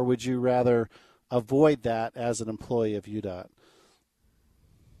committee, or would you rather avoid that as an employee of UDOT?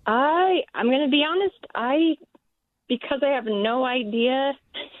 I'm going to be honest. Because I have no idea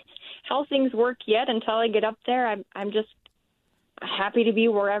how things work yet until I get up there, I'm just happy to be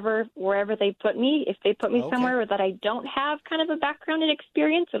wherever they put me. If they put me somewhere that I don't have kind of a background and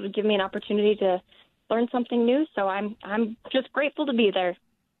experience, it would give me an opportunity to learn something new. So I'm just grateful to be there.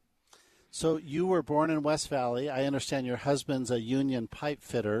 So you were born in West Valley. I understand your husband's a union pipe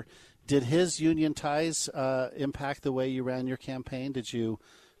fitter. Did his union ties impact the way you ran your campaign? Did you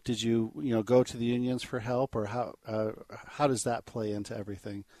go to the unions for help, or how does that play into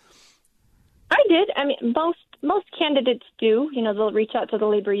everything? I did. I mean, most candidates do. They'll reach out to the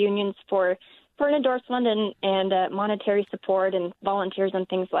labor unions for an endorsement and monetary support and volunteers and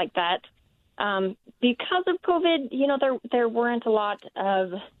things like that. Because of COVID, there weren't a lot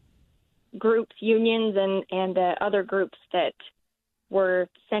of groups, unions, and other groups that were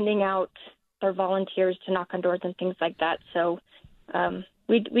sending out their volunteers to knock on doors and things like that. So.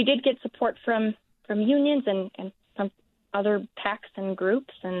 We did get support from unions and some other PACs and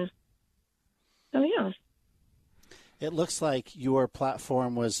groups, and so yeah. It looks like your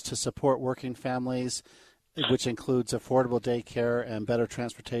platform was to support working families, which includes affordable daycare and better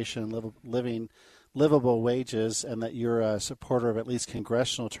transportation and livable wages, and that you're a supporter of at least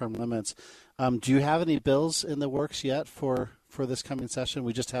congressional term limits. Do you have any bills in the works yet for this coming session?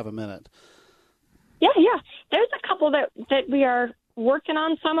 We just have a minute. Yeah. There's a couple that we are working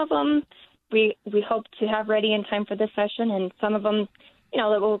on. Some of them we hope to have ready in time for this session, and some of them,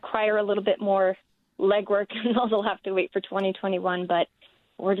 that will require a little bit more legwork, and those will have to wait for 2021. But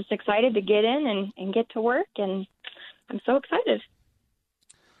we're just excited to get in and get to work, and I'm so excited.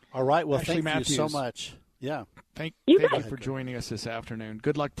 All right. Well, Ashley thank you so much. Yeah. Thank you for joining us this afternoon.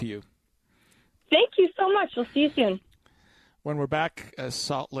 Good luck to you. Thank you so much. We'll see you soon. When we're back, new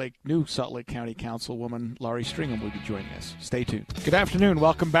Salt Lake County Councilwoman Laurie Stringham will be joining us. Stay tuned. Good afternoon.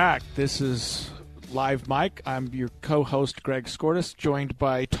 Welcome back. This is Live Mike. I'm your co-host, Greg Skordas, joined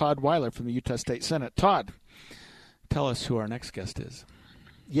by Todd Weiler from the Utah State Senate. Todd, tell us who our next guest is.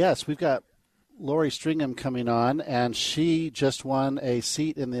 Yes, we've got Laurie Stringham coming on, and she just won a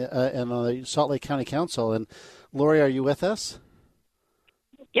seat in the Salt Lake County Council. And Laurie, are you with us?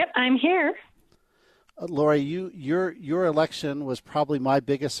 Yep, I'm here. Laurie, your election was probably my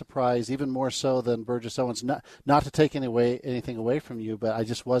biggest surprise, even more so than Burgess Owens. Not to take anything away from you, but I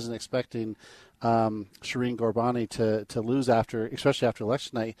just wasn't expecting Shireen Ghorbani to lose especially after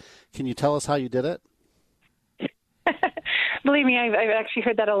election night. Can you tell us how you did it? Believe me, I've actually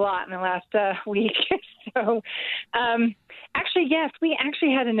heard that a lot in the last week. So, actually, yes, we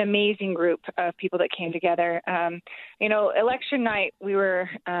actually had an amazing group of people that came together. Election night, we were.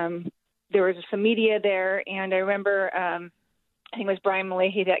 There was some media there, and I remember, I think it was Brian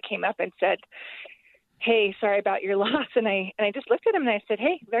Malahy that came up and said, "Hey, sorry about your loss." And I just looked at him and I said,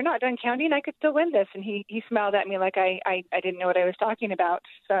 "Hey, they're not done counting. I could still win this." And he smiled at me like I didn't know what I was talking about.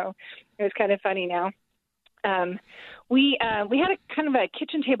 So it was kind of funny now. We had a kind of a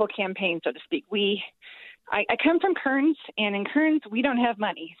kitchen table campaign, so to speak. I come from Kearns, and in Kearns, we don't have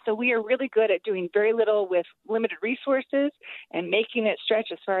money. So we are really good at doing very little with limited resources and making it stretch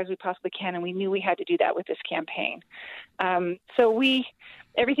as far as we possibly can, and we knew we had to do that with this campaign. So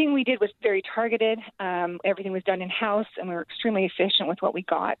everything we did was very targeted. Everything was done in-house, and we were extremely efficient with what we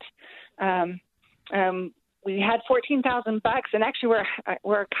got. We had $14,000, and actually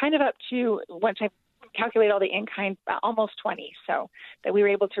we're kind of up to, once I calculate all the in-kind, almost 20, so that we were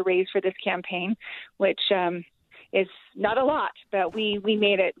able to raise for this campaign, which is not a lot, but we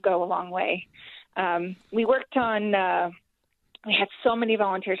made it go a long way. We worked on, we had so many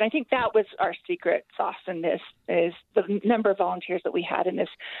volunteers. I think that was our secret sauce in this, is the number of volunteers that we had in this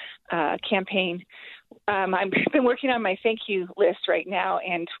campaign. I've been working on my thank you list right now,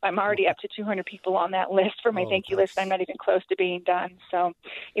 and I'm already up to 200 people on that list for my thank you list. I'm not even close to being done, so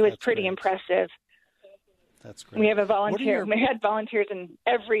it was pretty impressive. That's great. We have we had volunteers in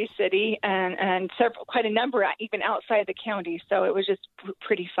every city and quite a number even outside the county. So it was just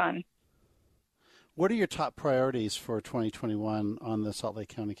pretty fun. What are your top priorities for 2021 on the Salt Lake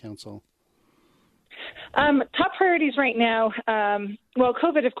County Council? Top priorities right now, well,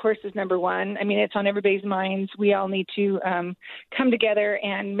 COVID, of course, is number one. I mean, it's on everybody's minds. We all need to come together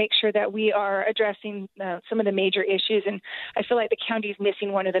and make sure that we are addressing some of the major issues. And I feel like the county is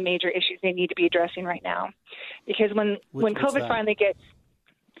missing one of the major issues they need to be addressing right now. Because when COVID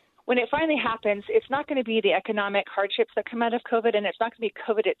when it finally happens, it's not going to be the economic hardships that come out of COVID, and it's not going to be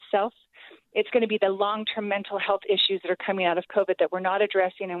COVID itself. It's going to be the long-term mental health issues that are coming out of COVID that we're not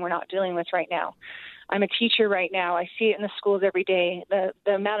addressing and we're not dealing with right now. I'm a teacher right now. I see it in the schools every day. The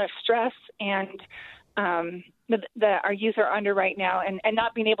amount of stress and that our youth are under right now and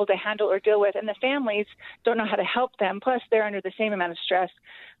not being able to handle or deal with, and the families don't know how to help them, plus they're under the same amount of stress.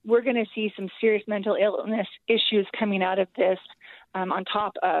 We're going to see some serious mental illness issues coming out of this on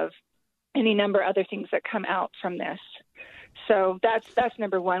top of any number of other things that come out from this. So that's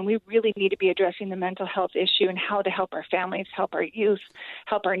number one. We really need to be addressing the mental health issue and how to help our families, help our youth,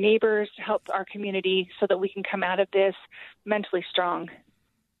 help our neighbors, help our community so that we can come out of this mentally strong.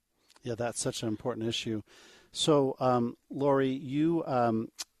 Yeah, that's such an important issue. So, Lori, you,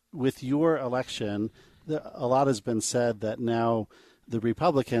 with your election, a lot has been said that now the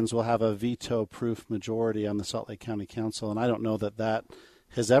Republicans will have a veto-proof majority on the Salt Lake County Council, and I don't know that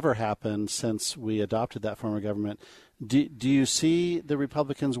has ever happened since we adopted that form of government. Do you see the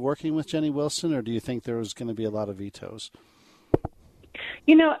Republicans working with Jenny Wilson, or do you think there was going to be a lot of vetoes?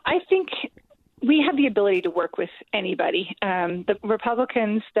 I think we have the ability to work with anybody. The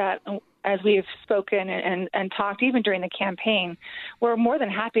Republicans that, as we have spoken and talked even during the campaign, we're more than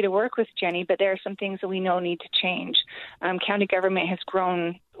happy to work with Jenny, but there are some things that we know need to change. County government has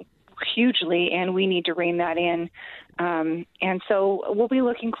grown hugely, and we need to rein that in. And so we'll be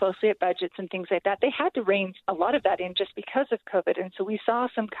looking closely at budgets and things like that. They had to rein a lot of that in just because of COVID, and so we saw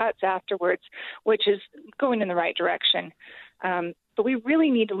some cuts afterwards, which is going in the right direction. But we really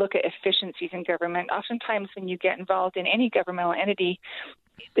need to look at efficiencies in government. Oftentimes when you get involved in any governmental entity,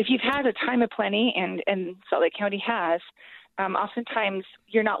 if you've had a time of plenty, and Salt Lake County has, oftentimes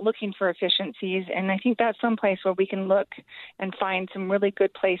you're not looking for efficiencies. And I think that's some place where we can look and find some really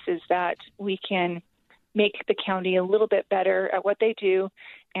good places that we can make the county a little bit better at what they do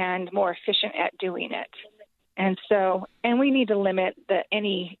and more efficient at doing it. And we need to limit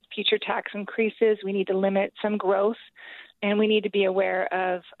any future tax increases. We need to limit some growth, and we need to be aware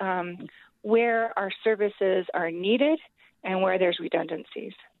of where our services are needed and where there's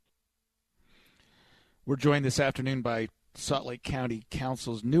redundancies. We're joined this afternoon by Salt Lake County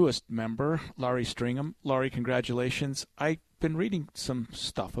Council's newest member, Laurie Stringham. Laurie, congratulations. I've been reading some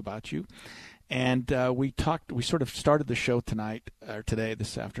stuff about you, and we sort of started the show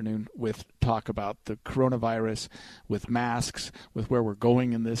this afternoon, with talk about the coronavirus, with masks, with where we're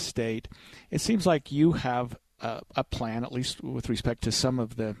going in this state. It seems like you have a plan, at least with respect to some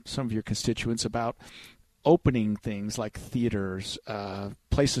of your constituents, about opening things like theaters,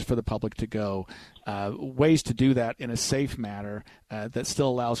 places for the public to go, ways to do that in a safe manner that still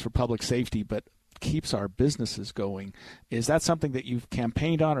allows for public safety but keeps our businesses going. Is that something that you've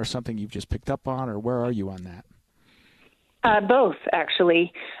campaigned on, or something you've just picked up on, or where are you on that? Both,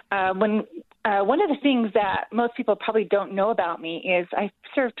 actually. One of the things that most people probably don't know about me is I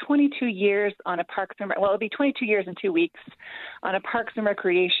served 22 years on a it'll be 22 years in 2 weeks on a Parks and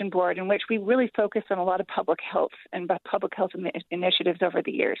Recreation Board, in which we really focus on a lot of public health initiatives over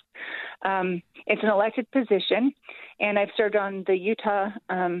the years. It's an elected position, and I've served on the Utah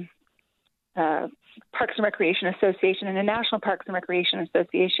Parks and Recreation Association and the National Parks and Recreation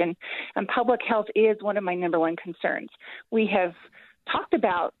Association, and public health is one of my number one concerns. We have talked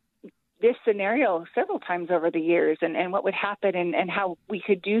about this scenario several times over the years, and what would happen and how we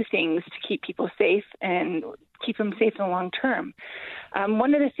could do things to keep people safe and keep them safe in the long term.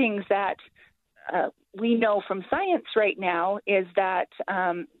 One of the things that we know from science right now is that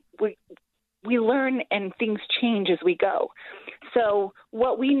we learn and things change as we go. So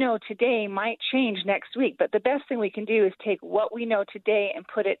what we know today might change next week, but the best thing we can do is take what we know today and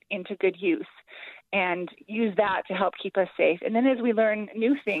put it into good use and use that to help keep us safe. And then as we learn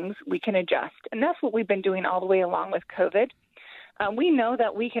new things, we can adjust. And that's what we've been doing all the way along with COVID. We know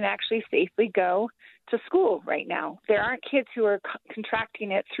that we can actually safely go to school right now. There aren't kids who are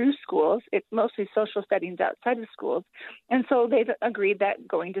contracting it through schools. It's mostly social settings outside of schools. And so they've agreed that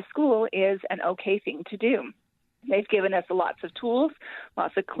going to school is an okay thing to do. They've given us lots of tools,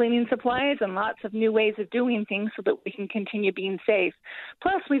 lots of cleaning supplies, and lots of new ways of doing things so that we can continue being safe.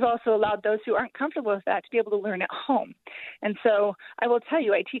 Plus, we've also allowed those who aren't comfortable with that to be able to learn at home. And so I will tell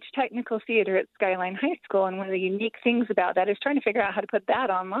you, I teach technical theater at Skyline High School, and one of the unique things about that is trying to figure out how to put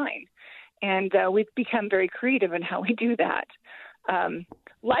that online. And we've become very creative in how we do that.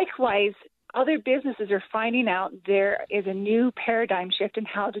 Likewise, other businesses are finding out there is a new paradigm shift in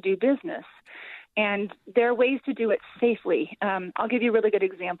how to do business. And there are ways to do it safely. I'll give you a really good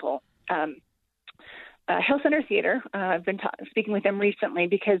example. Hill Center Theater, I've been speaking with them recently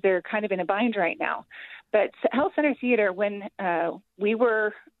because they're kind of in a bind right now. But Hill Center Theater, when we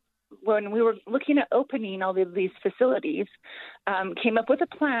were looking at opening all of these facilities, came up with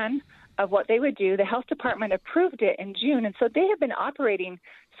a plan of what they would do. The health department approved it in June, and so they have been operating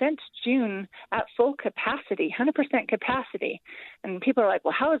since June at full capacity, 100% capacity. And people are like,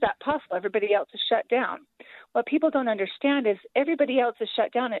 well, how is that possible? Everybody else is shut down. What people don't understand is everybody else is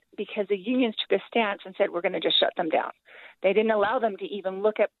shut down because the unions took a stance and said, we're going to just shut them down. They didn't allow them to even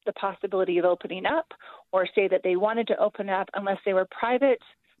look at the possibility of opening up or say that they wanted to open up unless they were private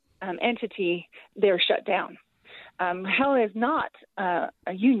entity. They're shut down. Hell is not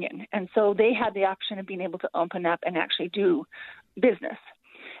a union, and so they had the option of being able to open up and actually do business.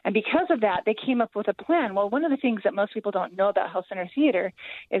 And because of that, they came up with a plan. Well, one of the things that most people don't know about Hill Center Theater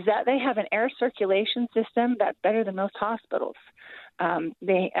is that they have an air circulation system that's better than most hospitals.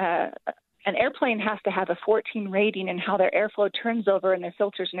 An airplane has to have a 14 rating in how their airflow turns over and their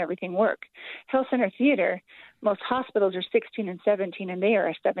filters and everything work. Hill Center Theater, most hospitals are 16 and 17, and they are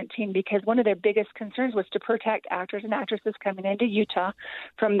a 17 because one of their biggest concerns was to protect actors and actresses coming into Utah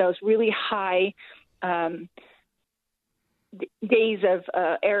from those really high days of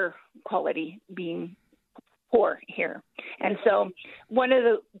air quality being poor here. And so one of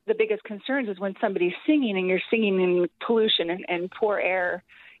the biggest concerns is when somebody's singing and you're singing in pollution and poor air,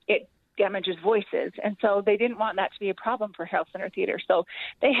 it damages voices. And so they didn't want that to be a problem for Hill Center Theater. So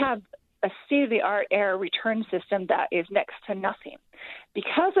they have a state-of-the-art air return system that is next to nothing.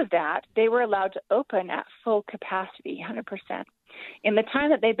 Because of that, they were allowed to open at full capacity, 100%. In the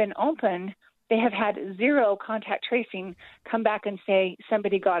time that they've been open, they have had zero contact tracing come back and say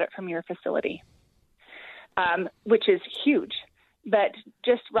somebody got it from your facility, which is huge. But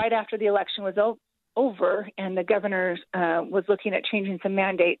just right after the election was over and the governor was looking at changing some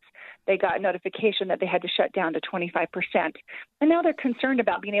mandates, they got a notification that they had to shut down to 25%. And now they're concerned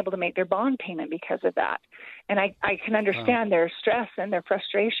about being able to make their bond payment because of that. And I can understand their stress and their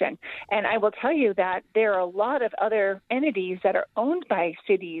frustration. And I will tell you that there are a lot of other entities that are owned by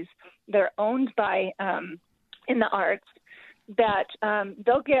cities, they're owned by in the arts, that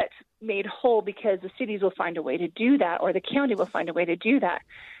they'll get made whole because the cities will find a way to do that or the county will find a way to do that.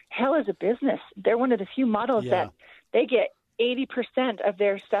 Hell is a business. They're one of the few models that they get 80% of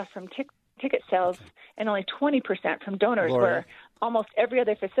their stuff from ticket sales and only 20% from donors, Laura, where almost every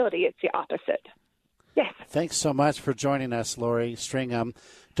other facility, it's the opposite. Yes. Thanks so much for joining us, Lori Stringham.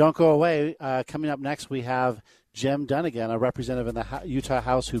 Don't go away. Coming up next, we have Jim Dunnigan, a representative in the Utah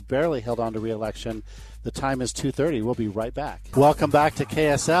House who barely held on to re-election. The time is 2:30. We'll be right back. Welcome back to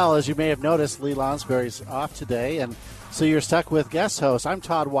KSL. As you may have noticed, Lee Lonsberry's off today, and so you're stuck with guest host. I'm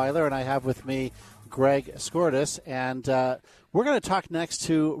Todd Weiler, and I have with me Greg Skordas, and we're going to talk next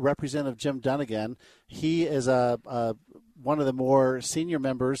to Representative Jim Dunnigan. He is one of the more senior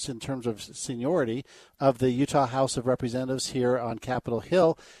members in terms of seniority of the Utah House of Representatives here on Capitol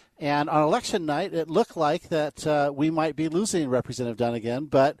Hill. And on election night, it looked like that we might be losing Representative Dunnigan,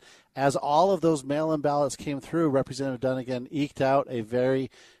 but as all of those mail-in ballots came through, Representative Dunnigan eked out a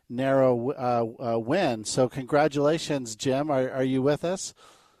very narrow win. So congratulations, Jim. Are you with us?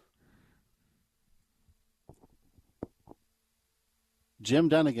 Jim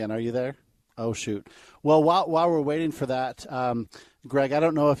Dunnigan, are you there? Oh, shoot. Well, while we're waiting for that, Greg, I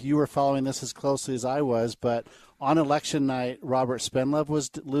don't know if you were following this as closely as I was, but on election night, Robert Spendlove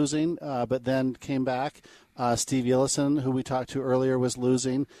was losing, but then came back. Steve Yellison, who we talked to earlier, was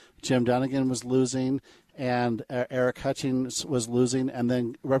losing. Jim Dunnigan was losing, and Eric Hutchings was losing. And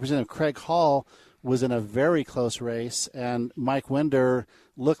then Representative Craig Hall was in a very close race, and Mike Winder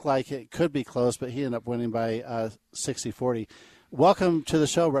looked like it could be close, but he ended up winning by 60-40. Welcome to the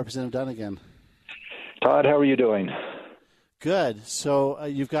show, Representative Dunnigan. Todd, how are you doing? Good. So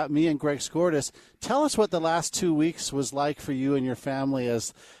you've got me and Greg Skordas. Tell us what the last 2 weeks was like for you and your family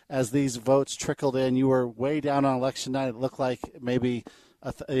as these votes trickled in. You were way down on election night. It looked like maybe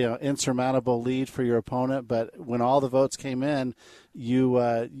insurmountable lead for your opponent, but when all the votes came in, you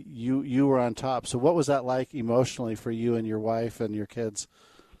were on top. So what was that like emotionally for you and your wife and your kids?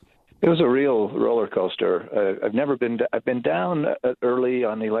 It was a real roller coaster. I've been down early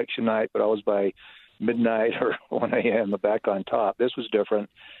on the election night, but I was by midnight or 1 a.m. back on top. This was different.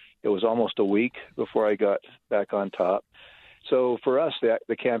 It was almost a week before I got back on top. So for us,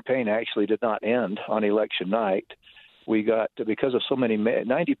 the campaign actually did not end on election night. we got because of so many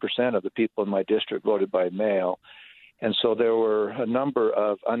 90% of the people in my district voted by mail. And so there were a number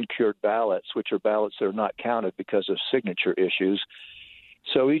of uncured ballots, which are ballots that are not counted because of signature issues.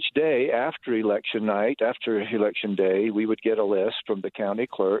 So each day after election night, after election day, we would get a list from the county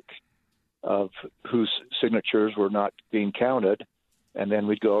clerk of whose signatures were not being counted. And then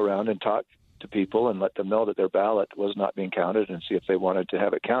we'd go around and talk to people and let them know that their ballot was not being counted and see if they wanted to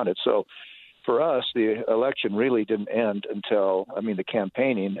have it counted. So for us, the election really didn't end the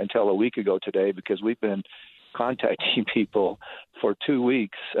campaigning until a week ago today, because we've been contacting people for 2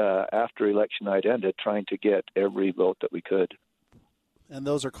 weeks after election night ended, trying to get every vote that we could. And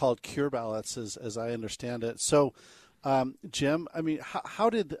those are called cure ballots, as I understand it. So, Jim, how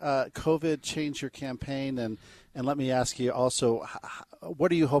did COVID change your campaign? And let me ask you also,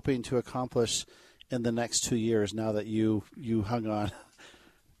 what are you hoping to accomplish in the next 2 years now that you hung on?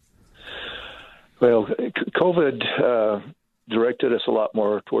 Well, COVID directed us a lot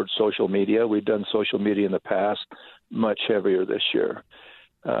more towards social media. We've done social media in the past, much heavier this year.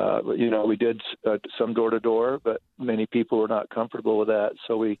 We did some door-to-door, but many people were not comfortable with that.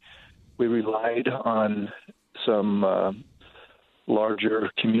 So we relied on some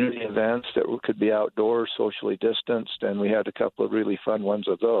larger community events that could be outdoors, socially distanced, and we had a couple of really fun ones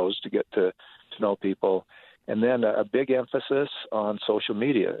of those to get to know people. And then a big emphasis on social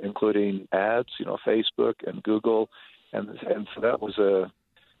media, including ads, Facebook and Google. And so that was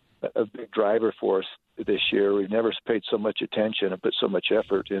a big driver for us this year. We've never paid so much attention and put so much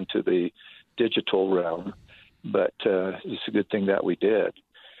effort into the digital realm, but it's a good thing that we did.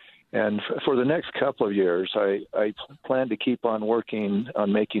 And for the next couple of years, I plan to keep on working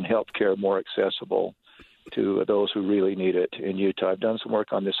on making health care more accessible to those who really need it in Utah. I've done some work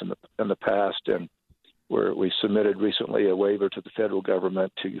on this in the past, and where we submitted recently a waiver to the federal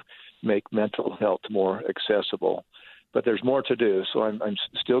government to make mental health more accessible. But there's more to do, so I'm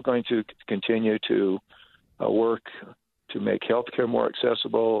still going to continue to work to make healthcare more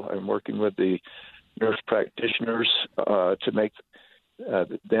accessible. I'm working with the nurse practitioners to make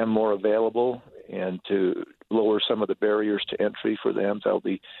them more available and to lower some of the barriers to entry for them. That'll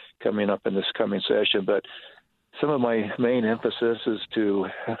be coming up in this coming session. But some of my main emphasis is to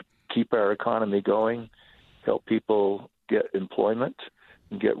keep our economy going, help people get employment,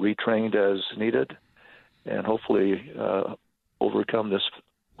 and get retrained as needed, and hopefully overcome this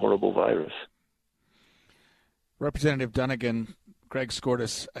horrible virus. Representative Dunnigan, Greg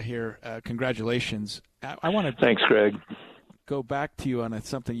Skordas here. Congratulations. I want to Thanks, Greg. Go back to you on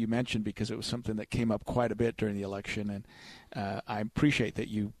something you mentioned, because it was something that came up quite a bit during the election, and I appreciate that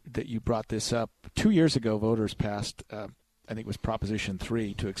you brought this up. 2 years ago, voters passed, I think it was Proposition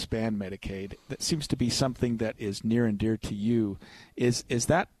 3, to expand Medicaid. That seems to be something that is near and dear to you. Is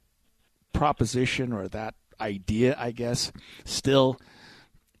that proposition, or that idea, I guess, still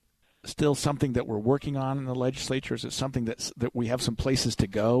something that we're working on in the legislature? Is it something that we have some places to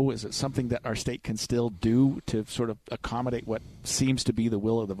go? Is it something that our state can still do to sort of accommodate what seems to be the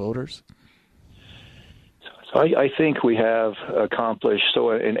will of the voters? So I think we have accomplished.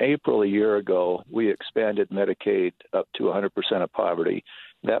 So in April a year ago, we expanded Medicaid up to 100% of poverty.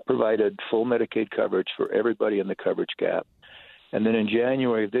 That provided full Medicaid coverage for everybody in the coverage gap. And then in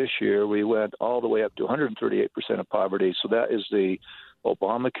January of this year, we went all the way up to 138% of poverty. So that is the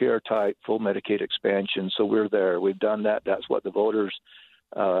Obamacare type full Medicaid expansion. So we're there. We've done that. That's what the voters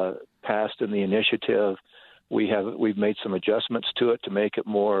passed in the initiative. We've made some adjustments to it to make it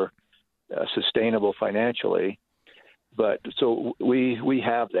more sustainable financially. But so we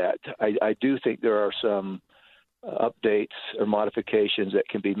have that. I do think there are some updates or modifications that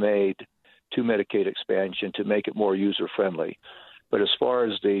can be made to Medicaid expansion to make it more user-friendly. But as far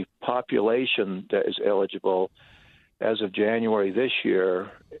as the population that is eligible, as of January this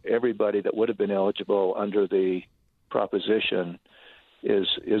year, everybody that would have been eligible under the proposition is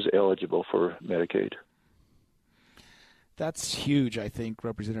eligible for Medicaid. That's huge, I think,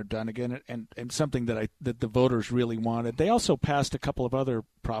 Representative Dunnigan, and something that the voters really wanted. They also passed a couple of other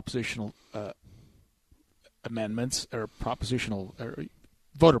propositional amendments, or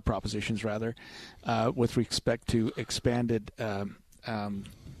voter propositions, rather, with respect to expanded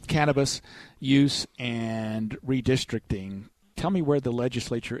cannabis use and redistricting. Tell me where the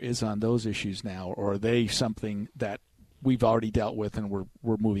legislature is on those issues now, or are they something that we've already dealt with and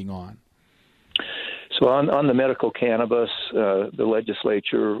we're moving on? So on the medical cannabis, the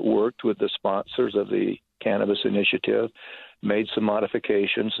legislature worked with the sponsors of the cannabis initiative, made some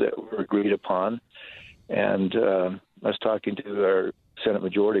modifications that were agreed upon, and I was talking to our Senate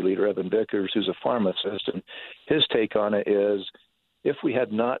Majority Leader, Evan Vickers, who's a pharmacist, and his take on it is if we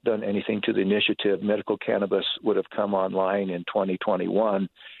had not done anything to the initiative, medical cannabis would have come online in 2021.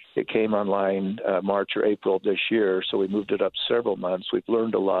 It came online March or April this year, so we moved it up several months. We've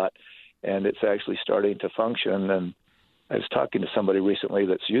learned a lot, and it's actually starting to function. And I was talking to somebody recently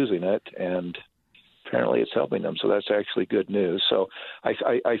that's using it, and apparently it's helping them. So that's actually good news. So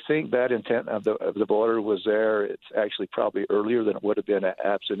I think that intent of the board was there. It's actually probably earlier than it would have been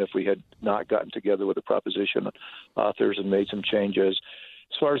absent if we had not gotten together with the proposition authors and made some changes.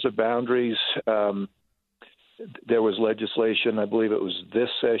 As far as the boundaries, there was legislation, I believe it was this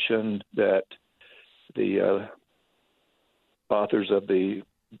session, that the authors of the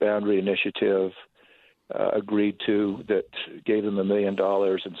boundary initiative agreed to, that gave them $1 million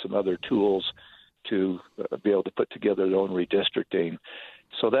and some other tools to be able to put together their own redistricting.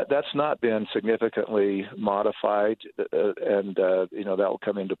 So that's not been significantly modified, and that will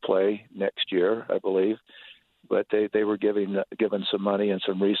come into play next year, I believe. But they were given some money and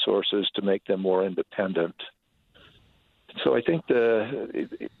some resources to make them more independent. So I think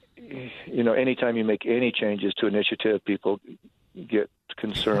anytime you make any changes to initiative, people get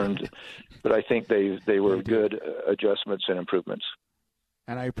concerned. But I think they were good adjustments and improvements.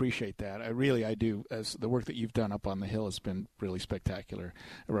 And I appreciate that. I do. As the work that you've done up on the Hill has been really spectacular.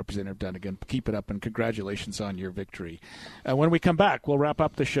 Representative Dunnigan, keep it up, and congratulations on your victory. When we come back, we'll wrap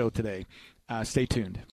up the show today. Stay tuned.